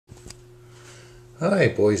Hi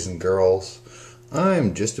boys and girls.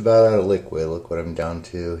 I'm just about out of liquid. Look what I'm down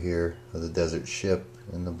to here of the desert ship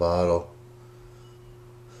in the bottle.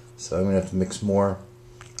 So I'm going to have to mix more.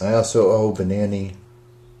 I also owe Bananny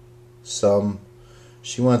some.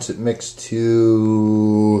 She wants it mixed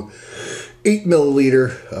to 8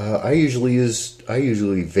 milliliter. I usually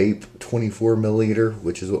vape 24 milliliter,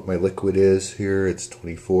 which is what my liquid is here. It's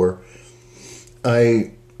 24.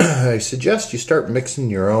 I suggest you start mixing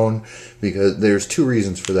your own because there's two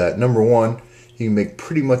reasons for that. Number one, you can make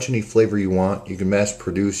pretty much any flavor you want. You can mass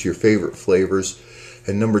produce your favorite flavors.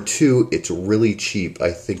 And number two, it's really cheap.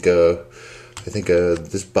 I think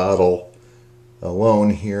this bottle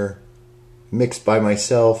alone here, mixed by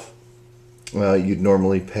myself, you'd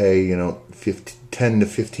normally pay, $10 to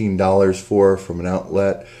 $15 for from an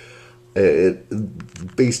outlet.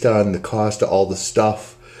 Based on the cost of all the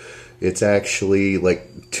stuff, it's actually like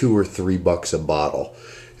 $2 or $3 a bottle.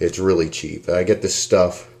 It's really cheap. I get this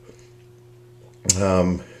stuff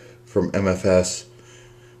from MFS,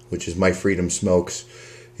 which is My Freedom Smokes.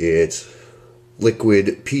 It's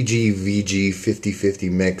liquid PG VG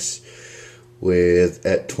 50-50 mix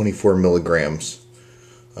at 24 milligrams.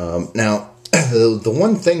 Now, the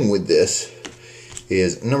one thing with this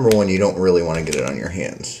is, number one, you don't really want to get it on your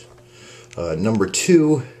hands. Number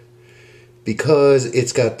two, because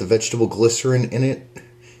it's got the vegetable glycerin in it,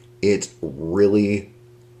 it's really,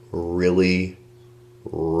 really,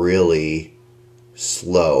 really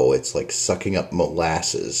slow. It's like sucking up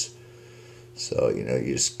molasses. So,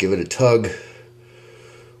 you just give it a tug,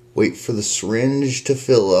 wait for the syringe to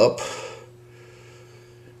fill up.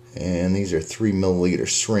 And these are 3 milliliter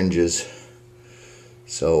syringes.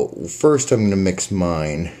 So, first I'm going to mix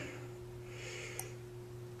mine.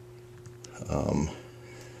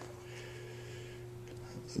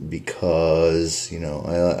 Because,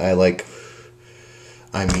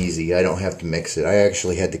 I'm easy. I don't have to mix it. I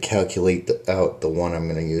actually had to calculate out the one I'm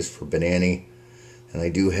going to use for bananny. And I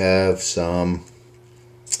do have some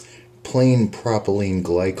plain propylene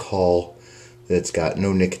glycol that's got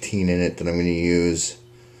no nicotine in it that I'm going to use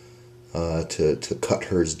to cut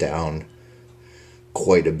hers down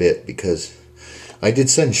quite a bit, because I did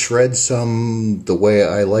send Shred some the way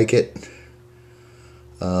I like it.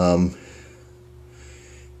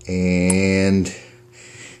 And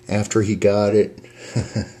after he got it,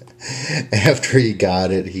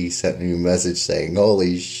 he sent me a message saying,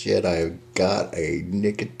 "Holy shit, I've got a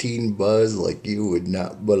nicotine buzz like you would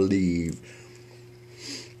not believe."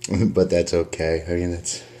 But that's okay. I mean,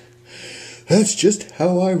 that's just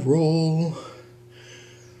how I roll.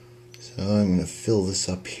 So I'm going to fill this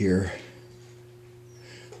up here.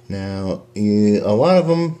 Now, a lot of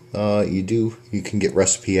them, you can get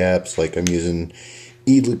recipe apps. Like I'm using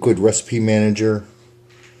e-liquid recipe manager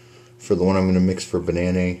for the one I'm going to mix for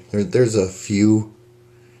bananny. There's a few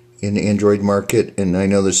in the Android market, and I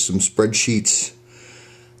know there's some spreadsheets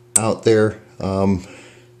out there.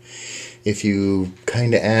 If you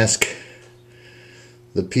kind of ask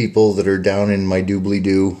the people that are down in my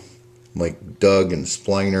doobly-doo, like Doug and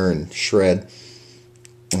Spliner and Shred,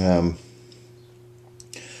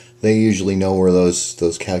 they usually know where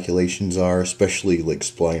those calculations are, especially like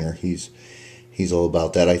Spliner. He's all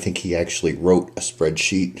about that. I think he actually wrote a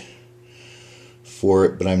spreadsheet for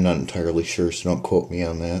it, but I'm not entirely sure, so don't quote me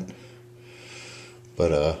on that.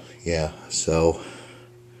 But yeah, so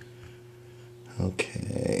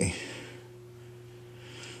okay.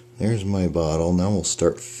 There's my bottle. Now we'll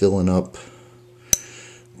start filling up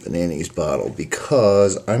Bananny's bottle,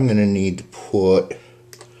 because I'm gonna need to put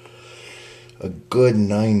a good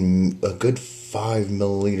 5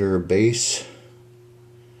 milliliter base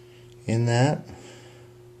in that.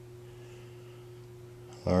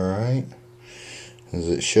 Alright. As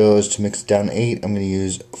it shows, to mix down 8, I'm going to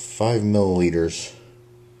use 5 milliliters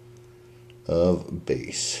of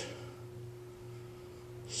base.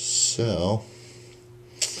 So,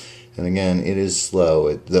 and again, it is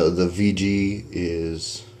slow. The VG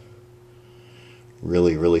is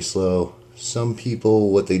really, really slow. Some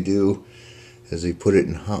people, what they do is they put it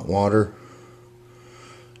in hot water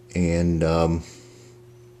and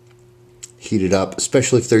heat it up,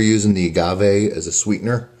 especially if they're using the agave as a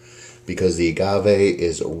sweetener, because the agave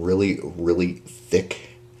is really, really thick.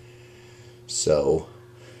 So,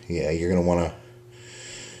 yeah, you're going to want to,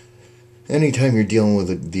 anytime you're dealing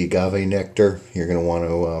with the agave nectar, you're going to want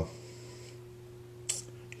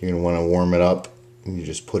to warm it up. You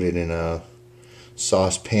just put it in a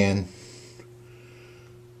saucepan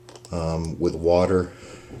with water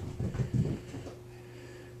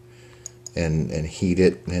and heat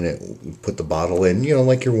it, and put the bottle in,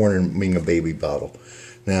 like you're warming a baby bottle.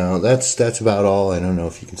 Now that's about all. I don't know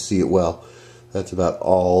if you can see it well. That's about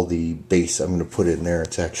all the base I'm going to put in there.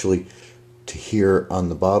 It's actually to here on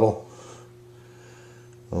the bottle.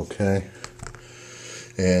 Okay.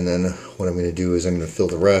 And then what I'm going to do is I'm going to fill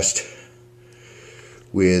the rest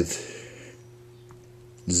with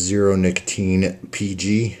zero nicotine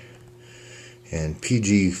PG. And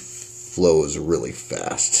PG flows really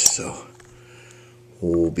fast, so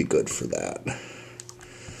we'll be good for that.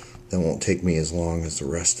 That won't take me as long as the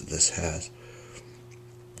rest of this has.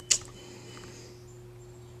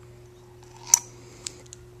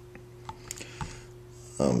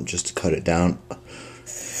 Just to cut it down.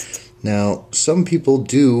 Now, some people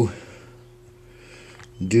do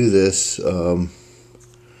this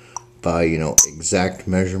by, exact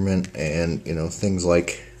measurement and, things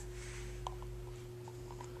like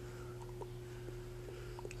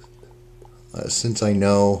since I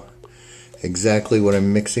know exactly what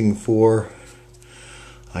I'm mixing for,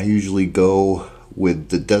 I usually go with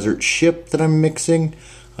the desert ship that I'm mixing.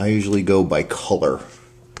 I usually go by color.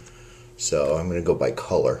 So I'm going to go by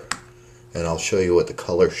color, and I'll show you what the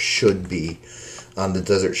color should be on the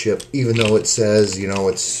desert ship, even though it says,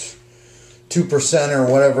 it's 2% or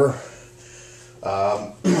whatever.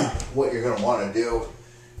 What you're going to want to do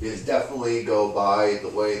is definitely go by the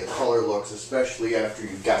way the color looks, especially after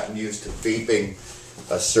you've gotten used to vaping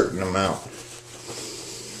a certain amount.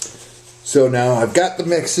 So now I've got the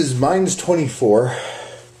mixes. Mine's 24.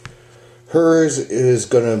 Hers is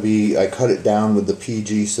going to be, I cut it down with the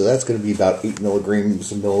PG, so that's going to be about 8 milligrams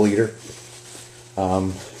a milliliter.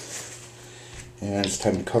 And it's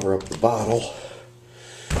time to cover up the bottle,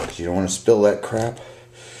 because you don't want to spill that crap.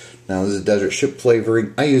 Now this is Desert Ship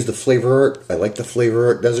flavoring. I use the Flavor Art. I like the Flavor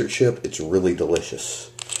Art Desert Ship. It's really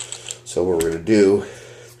delicious. So what we're going to do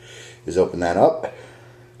is open that up.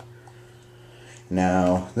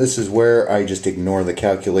 Now this is where I just ignore the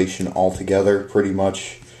calculation altogether, pretty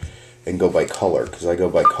much, and go by color, because I go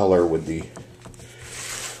by color with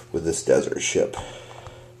this Desert Ship.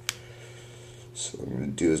 So what I'm going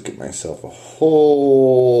to do is get myself a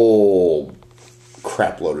whole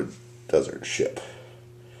crap loaded Desert Ship.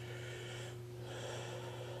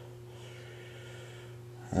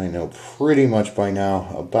 I know pretty much by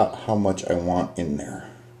now about how much I want in there.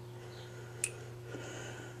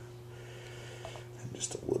 And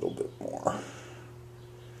just a little bit more.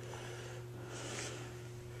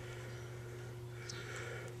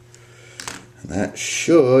 And that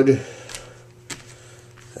should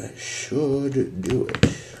do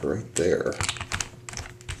it right there.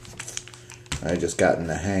 I just gotten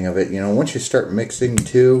the hang of it. Once you start mixing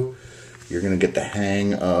too, you're going to get the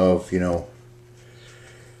hang of,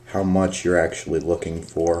 how much you're actually looking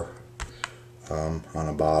for on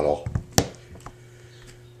a bottle.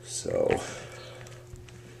 So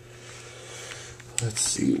let's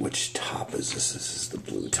see, which top is this? This is the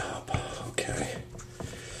blue top. Okay.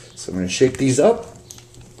 So I'm going to shake these up,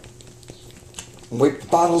 wipe the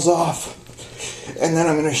bottles off, and then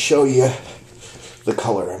I'm going to show you the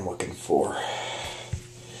color I'm looking for.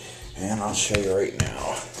 And I'll show you right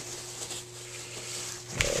now.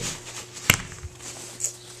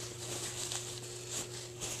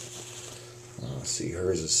 See,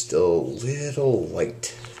 hers is still a little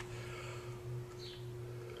light.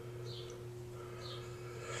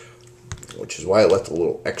 Which is why I left a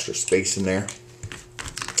little extra space in there,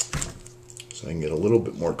 so I can get a little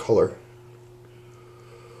bit more color.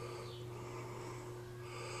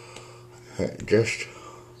 I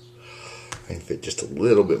can fit just a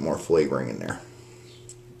little bit more flavoring in there.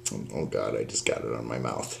 Oh God, I just got it on my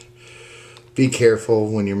mouth. Be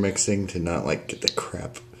careful when you're mixing to not get the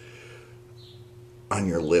crap on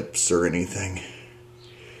your lips or anything,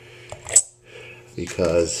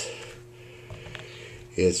 because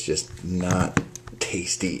it's just not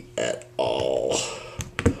tasty at all.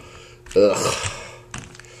 Ugh.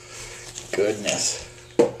 Goodness.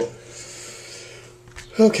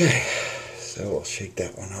 Okay, so we'll shake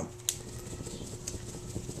that one up.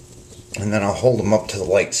 And then I'll hold them up to the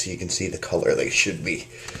light so you can see the color they should be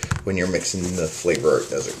when you're mixing the Flavor Art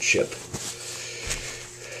Desert Ship.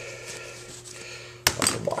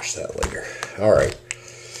 I'll wash that later. Alright.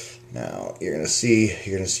 Now you're gonna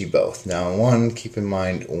see both. Now keep in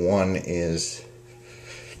mind, one is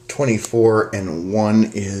 24 and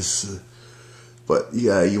one is, but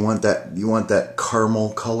yeah, you want that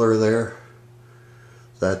caramel color there.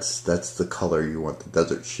 That's the color you want the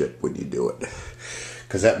Desert Ship when you do it,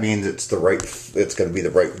 because that means it's going to be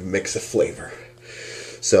the right mix of flavor.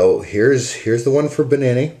 So here's the one for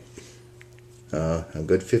bananny. A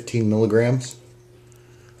good 15 milligrams.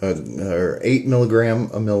 Or 8 milligram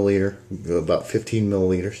a milliliter, about 15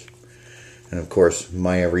 milliliters. And of course,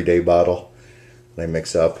 my everyday bottle. I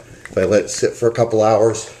mix up. If I let it sit for a couple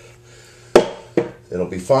hours, it'll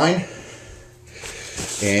be fine.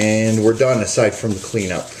 And we're done aside from the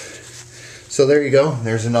cleanup. So there you go.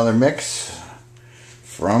 There's another mix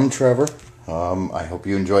from Trevor. I hope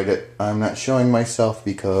you enjoyed it. I'm not showing myself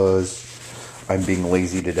because I'm being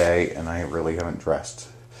lazy today and I really haven't dressed.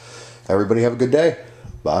 Everybody have a good day.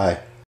 Bye.